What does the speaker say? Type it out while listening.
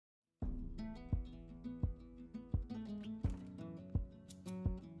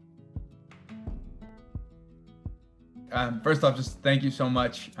First off, just thank you so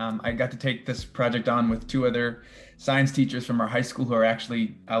much. I got to take this project on with two other science teachers from our high school who are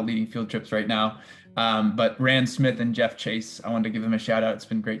actually out leading field trips right now. But Rand Smith and Jeff Chase, I wanted to give them a shout out. It's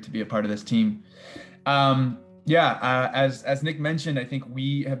been great to be a part of this team. As Nick mentioned, I think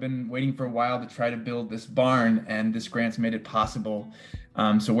we have been waiting for a while to try to build this barn, and this grant's made it possible.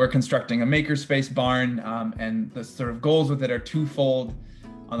 So we're constructing a makerspace barn, and the sort of goals with it are twofold.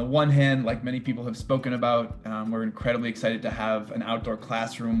 On the one hand, like many people have spoken about, we're incredibly excited to have an outdoor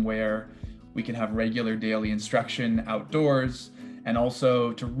classroom where we can have regular daily instruction outdoors, and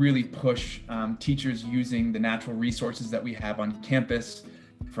also to really push teachers using the natural resources that we have on campus,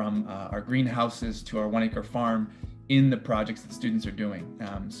 from our greenhouses to our 1 acre farm, in the projects that students are doing.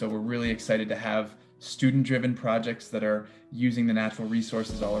 So we're really excited to have student-driven projects that are using the natural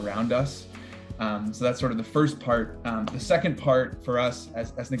resources all around us. So that's sort of the first part. The second part for us,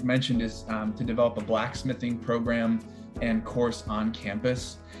 as Nick mentioned, is to develop a blacksmithing program and course on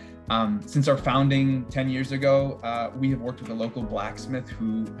campus. Since our founding 10 years ago, we have worked with a local blacksmith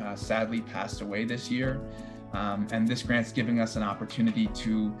who sadly passed away this year. And this grant's giving us an opportunity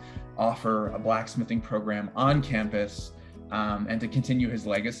to offer a blacksmithing program on campus and to continue his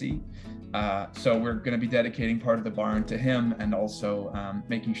legacy. So we're going to be dedicating part of the barn to him, and also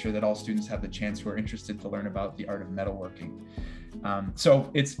making sure that all students have the chance who are interested to learn about the art of metalworking. So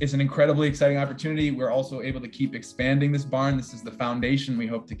it's an incredibly exciting opportunity. We're also able to keep expanding this barn. This is the foundation. We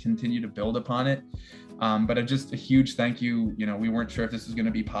hope to continue to build upon it. But just a huge thank you. You know, we weren't sure if this was going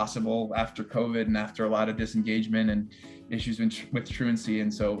to be possible after COVID and after a lot of disengagement and issues with truancy.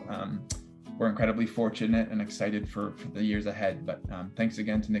 And so we're incredibly fortunate and excited for the years ahead. But thanks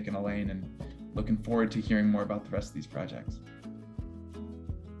again to Nick and Elaine, and looking forward to hearing more about the rest of these projects.